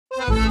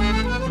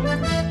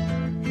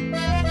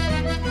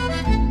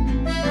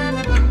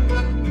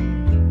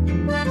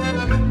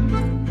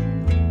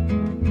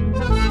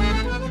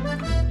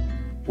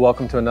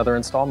Welcome to another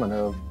installment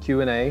of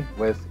Q&A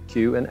with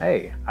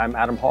Q&A. I'm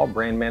Adam Hall,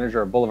 brand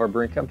manager of Boulevard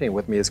Brewing Company.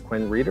 With me is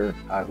Quinn Reeder,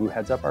 who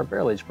heads up our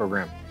barrel age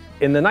program.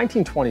 In the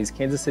 1920s,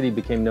 Kansas City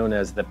became known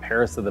as the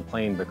Paris of the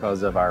Plain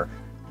because of our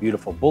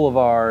beautiful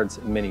boulevards,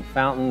 many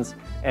fountains,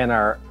 and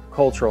our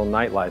cultural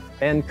nightlife,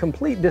 and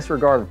complete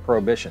disregard of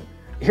prohibition.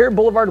 Here at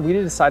Boulevard, we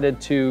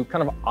decided to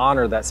kind of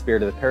honor that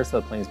spirit of the Paris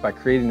of the Plains by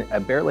creating a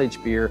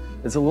barrel-aged beer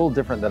that's a little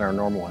different than our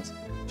normal ones.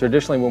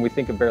 Traditionally, when we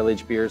think of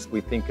barrel-aged beers, we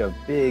think of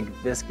big,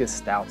 viscous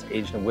stouts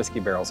aged in whiskey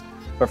barrels.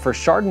 But for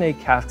Chardonnay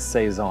Cask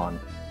Saison,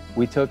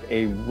 we took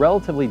a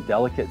relatively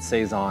delicate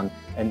Saison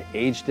and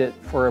aged it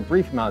for a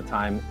brief amount of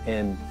time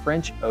in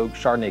French oak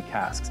Chardonnay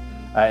casks.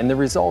 And the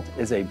result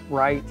is a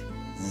bright,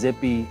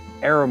 zippy,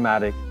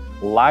 aromatic,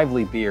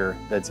 lively beer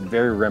that's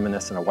very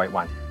reminiscent of white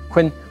wine.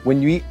 Quinn,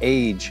 when you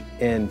age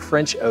in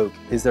French oak,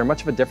 is there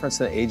much of a difference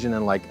than aging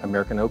in like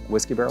American oak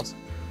whiskey barrels?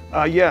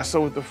 Yeah,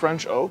 so with the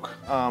French oak,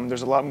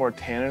 there's a lot more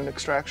tannin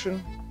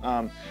extraction,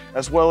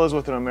 as well as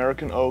with an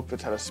American oak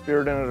that's had a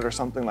spirit in it or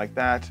something like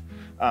that.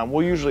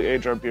 We'll usually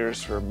age our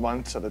beers for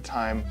months at a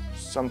time,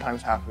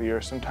 sometimes half a year,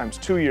 sometimes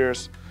 2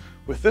 years.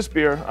 With this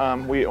beer,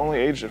 we only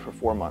aged it for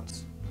 4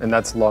 months. And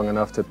that's long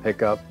enough to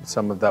pick up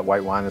some of that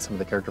white wine and some of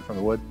the character from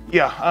the wood?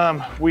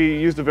 Yeah, we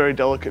used a very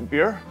delicate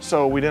beer,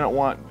 so we didn't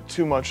want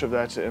too much of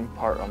that to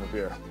impart on the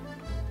beer.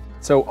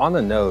 So on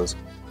the nose,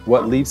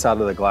 what leaps out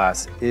of the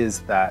glass is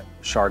that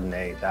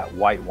Chardonnay, that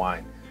white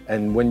wine.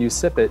 And when you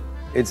sip it,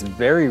 it's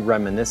very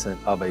reminiscent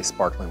of a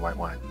sparkling white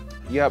wine.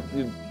 Yeah,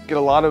 you get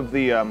a lot of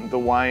the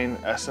wine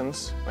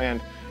essence,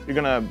 and you're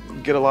gonna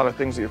get a lot of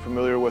things that you're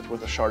familiar with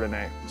a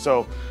Chardonnay.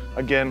 So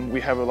again, we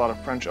have a lot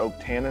of French oak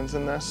tannins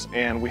in this,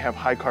 and we have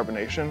high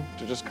carbonation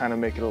to just kind of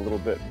make it a little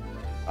bit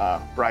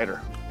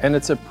brighter. And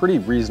it's a pretty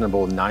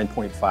reasonable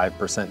 9.5%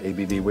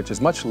 ABV, which is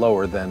much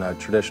lower than a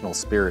traditional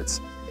spirits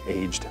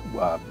aged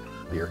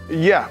beer.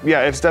 Yeah,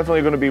 it's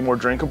definitely going to be more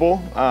drinkable.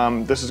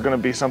 This is going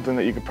to be something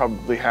that you could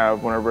probably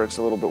have whenever it's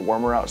a little bit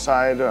warmer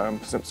outside,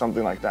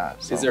 something like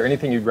that. So. Is there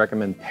anything you'd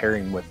recommend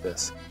pairing with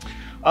this?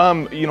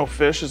 You know,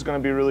 fish is going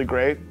to be really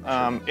great.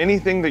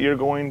 Anything that you're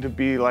going to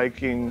be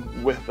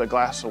liking with a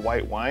glass of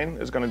white wine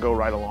is going to go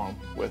right along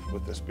with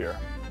this beer.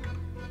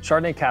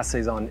 Chardonnay Cask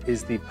Saison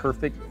is the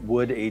perfect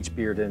wood-aged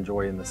beer to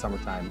enjoy in the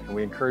summertime, and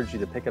we encourage you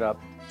to pick it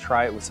up,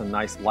 try it with some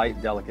nice,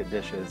 light, delicate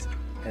dishes,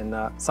 and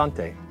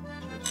santé.